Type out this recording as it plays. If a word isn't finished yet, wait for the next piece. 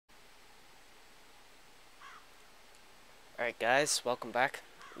Alright guys, welcome back.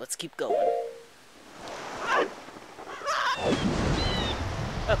 Let's keep going.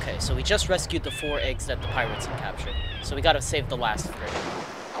 Okay, so we just rescued the 4 eggs that the pirates had captured. So we gotta save the last 3.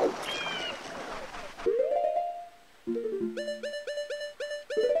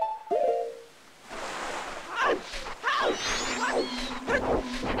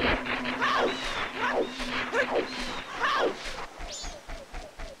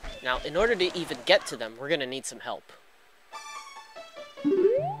 Now, in order to even get to them, we're gonna need some help.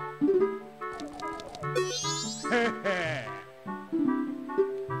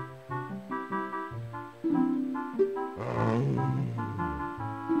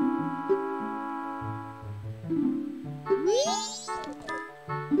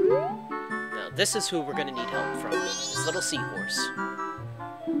 Now, this is who we're gonna need help from. This little seahorse.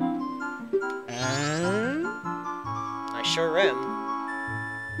 I sure am.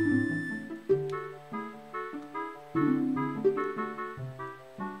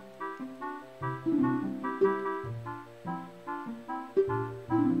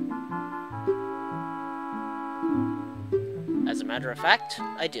 As a matter of fact,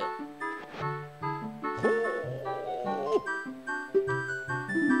 I do.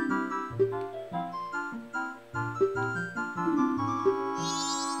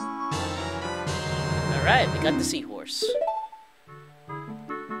 Alright, we got the seahorse.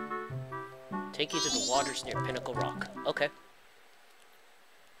 Take you to the waters near Pinnacle Rock. Okay.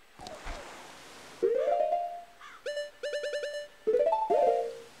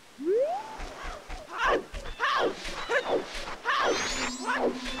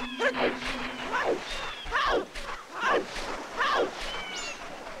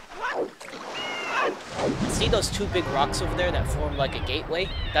 See those 2 big rocks over there that form like a gateway?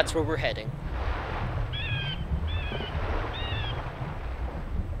 That's where we're heading.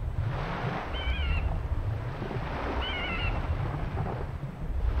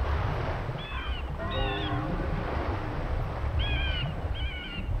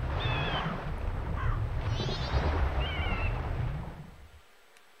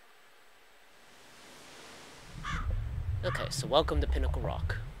 Okay, so welcome to Pinnacle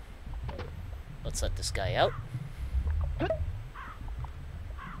Rock. Let's let this guy out.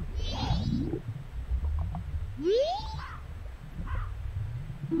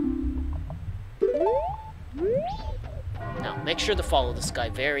 Now, make sure to follow this guy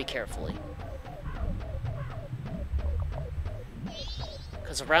very carefully.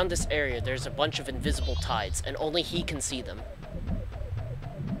 Because around this area, there's a bunch of invisible tides, and only he can see them.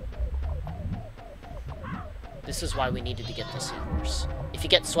 This is why we needed to get the seahorse. If you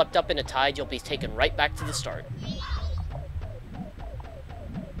get swept up in a tide, you'll be taken right back to the start.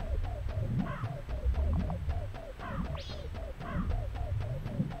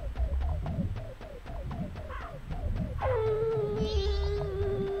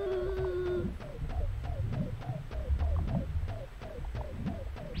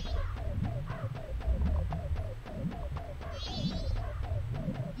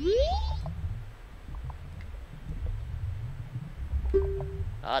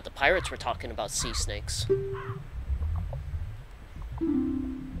 The pirates were talking about sea snakes.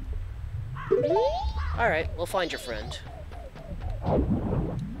 Alright, we'll find your friend.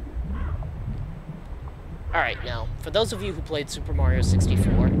 Alright, now, for those of you who played Super Mario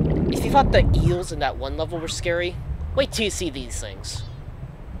 64, if you thought the eels in that one level were scary, wait till you see these things.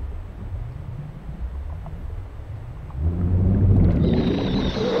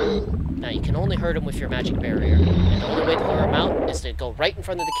 Now, you can only hurt them with your magic barrier, and the only way to lure them out is to go right in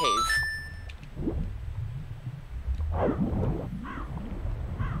front of the cave.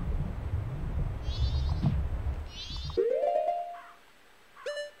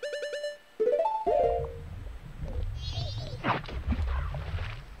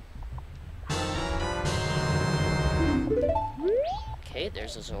 Okay,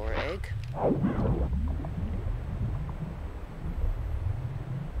 there's a Zora egg.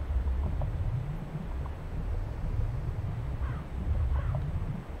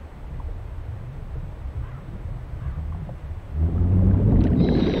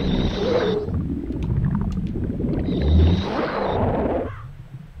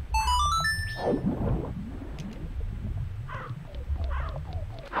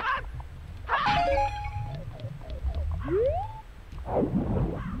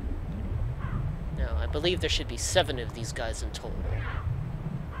 I believe there should be 7 of these guys in total.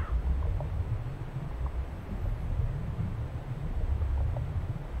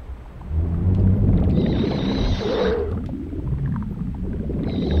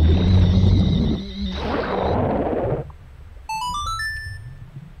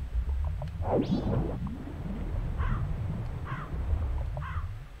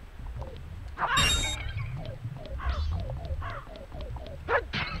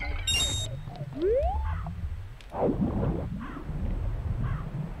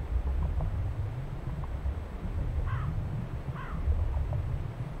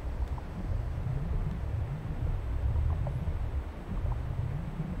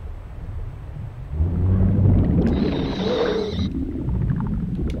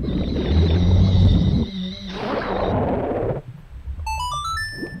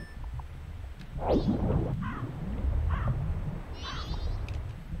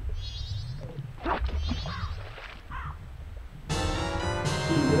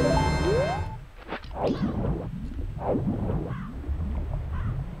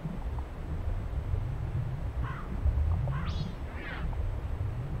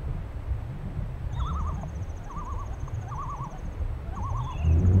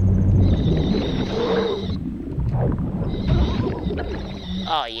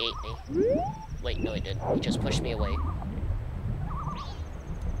 Oh, he ate me. Wait, no he didn't. He just pushed me away.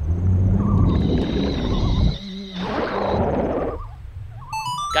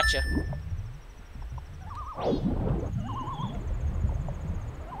 Gotcha.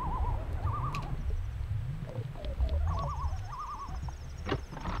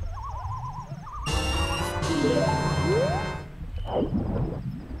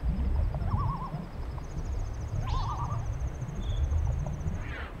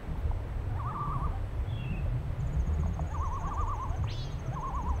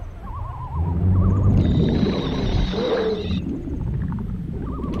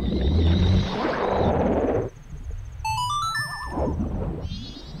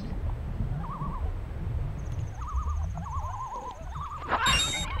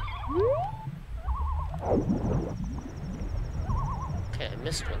 Okay, I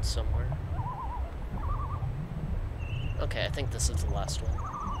missed one somewhere. Okay, I think this is the last one.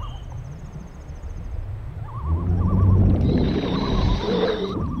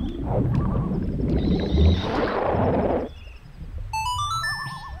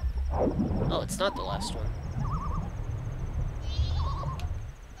 Oh, it's not the last one.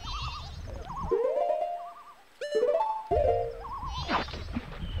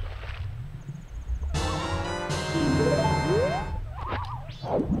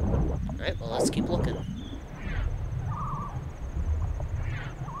 Alright, well, let's keep looking.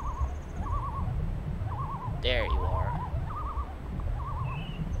 There you are.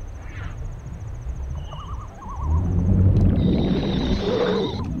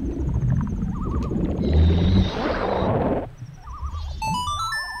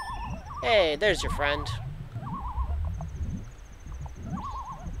 Hey, there's your friend.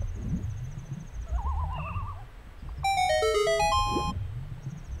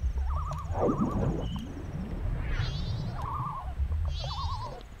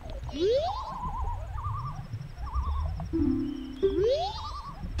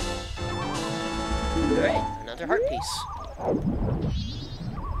 Alright, another heart piece.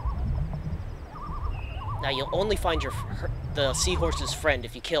 Now you'll only find the seahorse's friend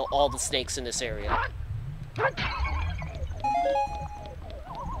if you kill all the snakes in this area. Now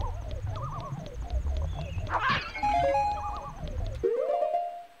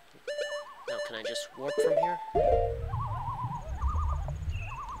can I just warp from here?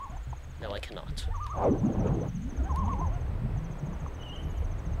 No, I cannot.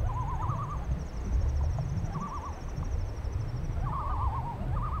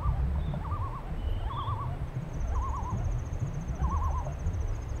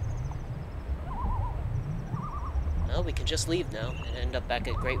 Well, we can just leave now and end up back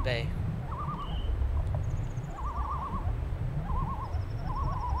at Great Bay.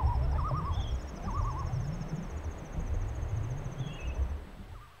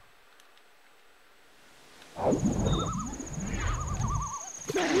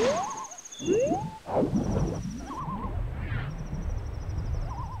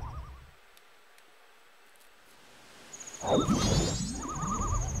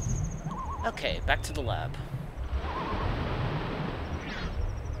 Okay, back to the lab.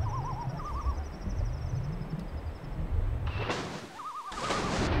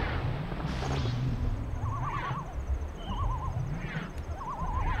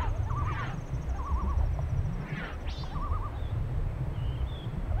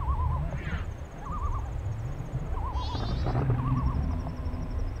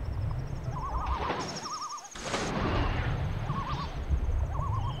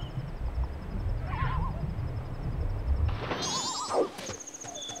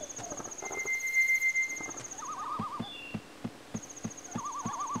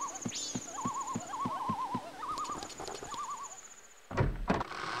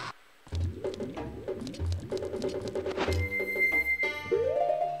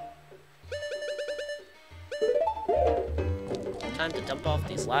 Time to dump off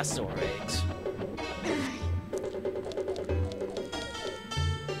these last Zora eggs.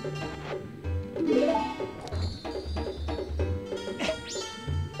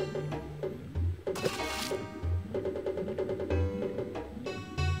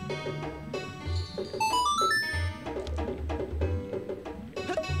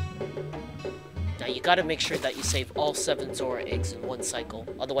 Now you gotta make sure that you save all 7 Zora eggs in one cycle,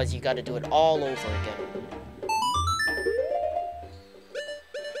 otherwise you gotta do it all over again.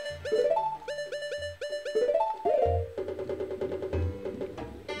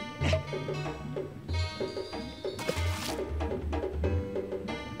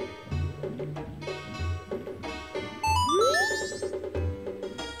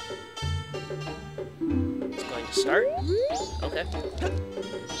 Start? Okay.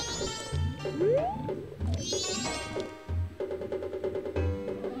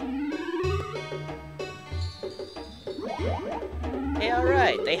 Hey,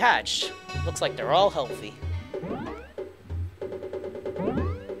 alright, they hatched. Looks like they're all healthy.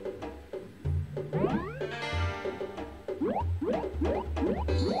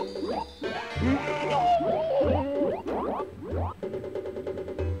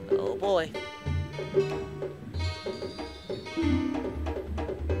 Oh boy.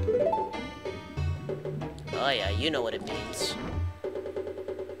 Oh yeah, you know what it means.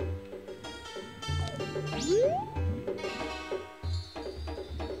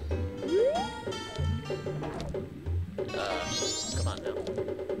 Come on now.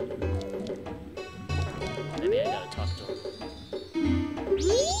 Maybe I gotta talk to him.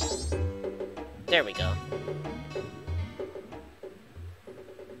 There we go.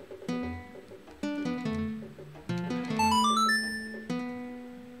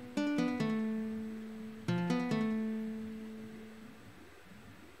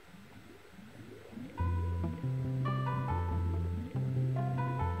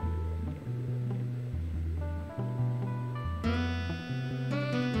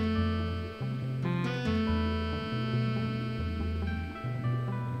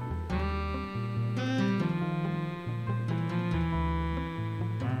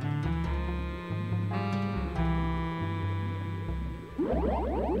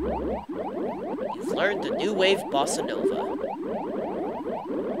 You've learned the new wave bossa nova.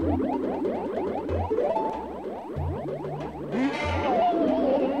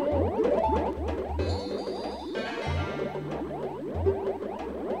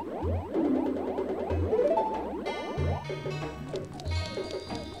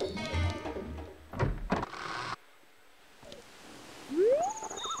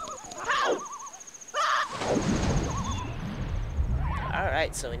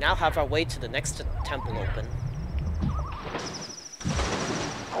 Alright, so we now have our way to the next temple open.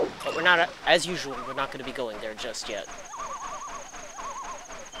 But we're not, as usual, we're not going to be going there just yet.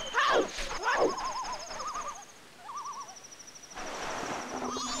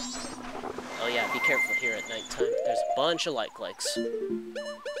 Oh yeah, be careful here at nighttime. There's a bunch of likes.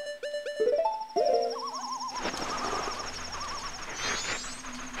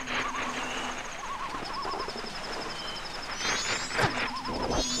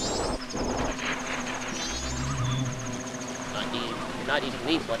 You're not eating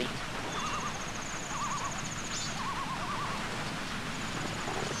me, buddy.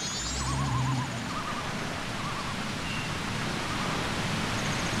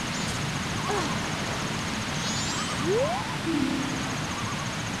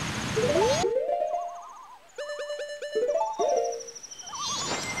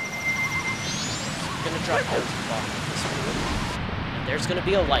 I'm gonna drop down to the bottom of this room. And there's gonna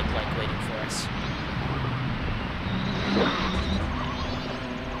be a like waiting for us.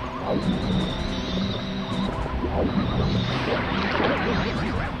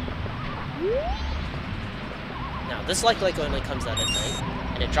 Now, this like only comes out at night,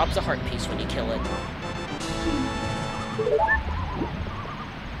 and it drops a heart piece when you kill it.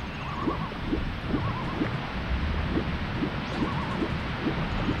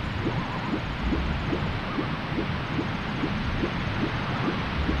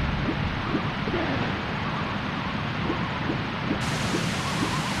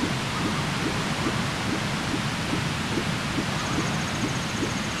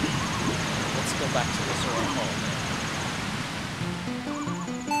 Back to the Zora Hall now.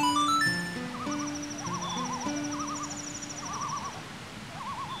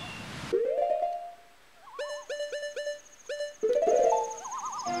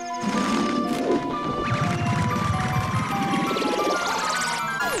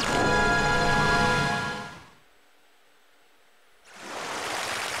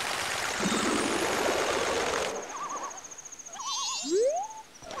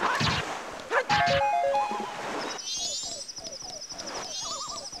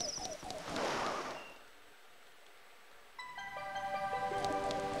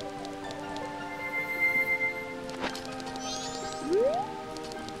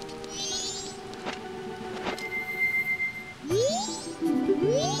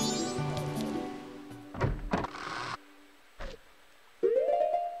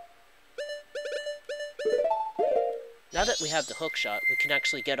 Now that we have the hook shot, we can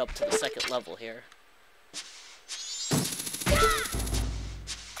actually get up to the second level here.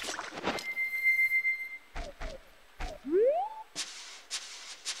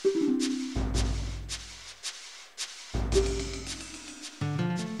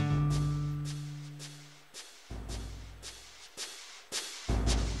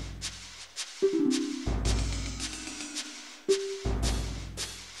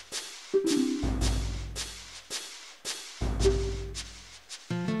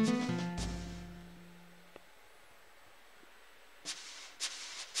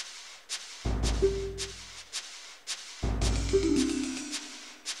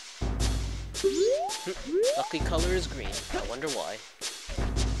 lucky color is green. I wonder why.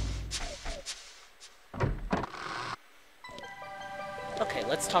 Okay,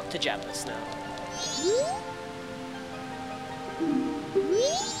 let's talk to Jappus now.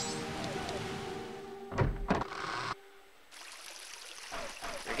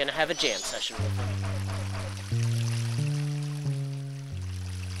 We're gonna have a jam session with him.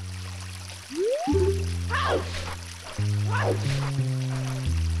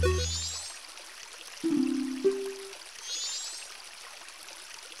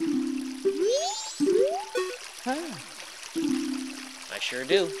 I sure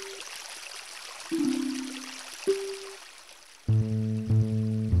do.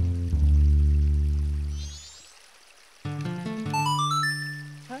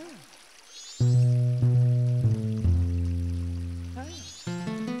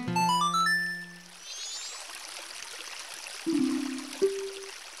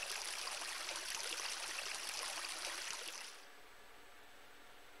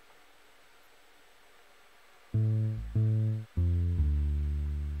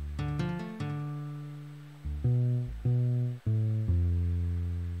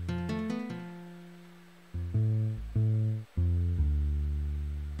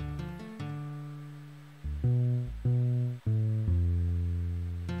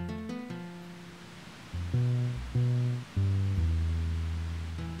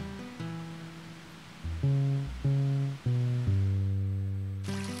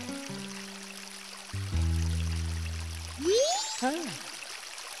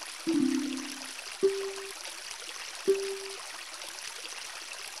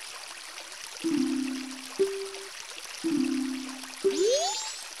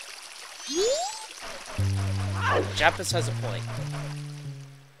 Jappus has a point.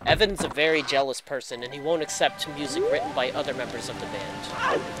 Evan's a very jealous person, and he won't accept music written by other members of the band.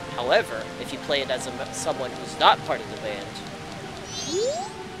 However, if you play it as someone who's not part of the band,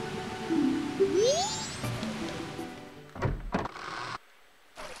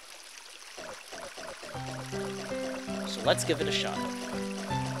 so let's give it a shot.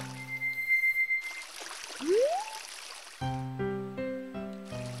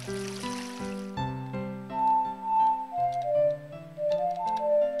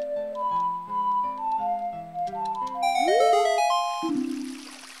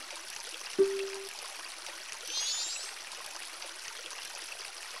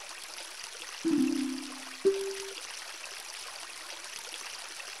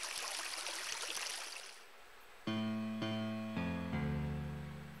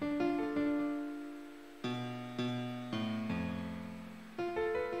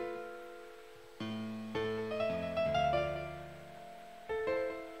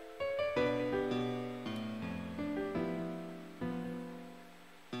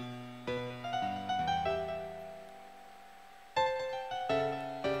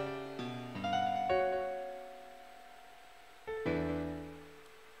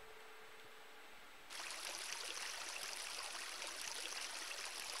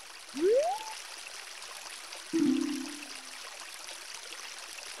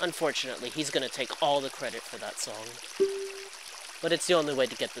 Unfortunately, he's gonna take all the credit for that song. But it's the only way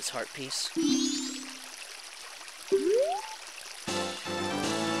to get this heart piece.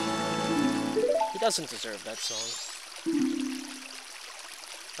 He doesn't deserve that song.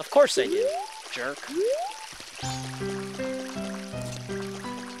 Of course I do, jerk.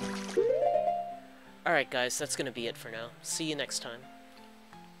 Alright guys, that's gonna be it for now. See you next time.